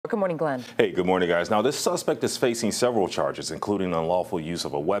Good morning, Glenn. Hey, good morning, guys. Now, this suspect is facing several charges, including unlawful use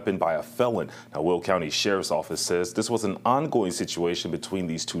of a weapon by a felon. Now, Will County Sheriff's Office says this was an ongoing situation between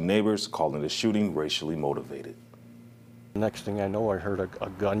these two neighbors, calling the shooting racially motivated. Next thing I know, I heard a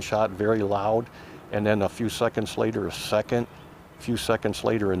gunshot, very loud, and then a few seconds later, a second, a few seconds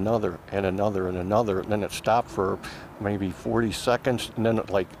later, another, and another, and another, and then it stopped for maybe 40 seconds, and then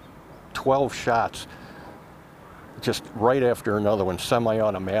like 12 shots, just right after another one,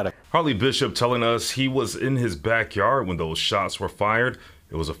 semi-automatic. Harley Bishop telling us he was in his backyard when those shots were fired.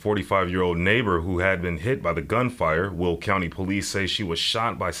 It was a 45-year-old neighbor who had been hit by the gunfire. Will County Police say she was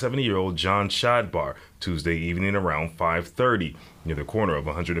shot by 70-year-old John Shadbar Tuesday evening around 5:30 near the corner of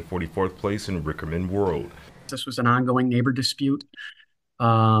 144th Place and Rickerman Road. This was an ongoing neighbor dispute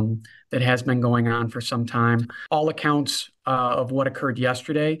that has been going on for some time. All accounts of what occurred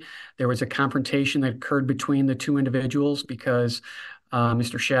yesterday, there was a confrontation that occurred between the two individuals because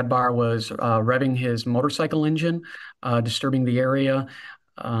Mr. Shadbar was revving his motorcycle engine, disturbing the area.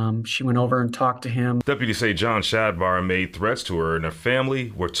 She went over and talked to him. Deputies say John Shadbar made threats to her and her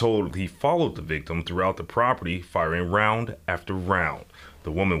family. We're told he followed the victim throughout the property, firing round after round.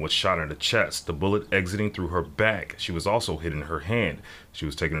 The woman was shot in the chest, the bullet exiting through her back. She was also hit in her hand. She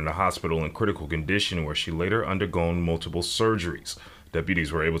was taken to the hospital in critical condition where she later undergone multiple surgeries.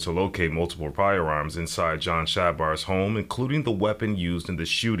 Deputies were able to locate multiple firearms inside John Shadbar's home, including the weapon used in the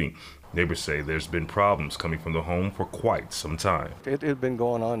shooting. Neighbors say there's been problems coming from the home for quite some time. It had been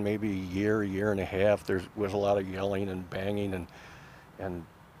going on maybe a year and a half. There was a lot of yelling and banging and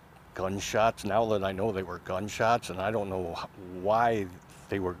gunshots. Now that I know they were gunshots, and I don't know why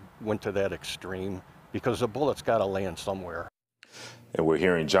they went to that extreme, because the bullet's got to land somewhere. And we're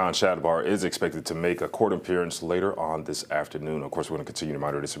hearing John Shadbar is expected to make a court appearance later on this afternoon. Of course, we're going to continue to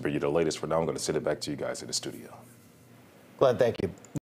monitor this and bring you the latest. For now, I'm going to send it back to you guys in the studio. Glenn, thank you.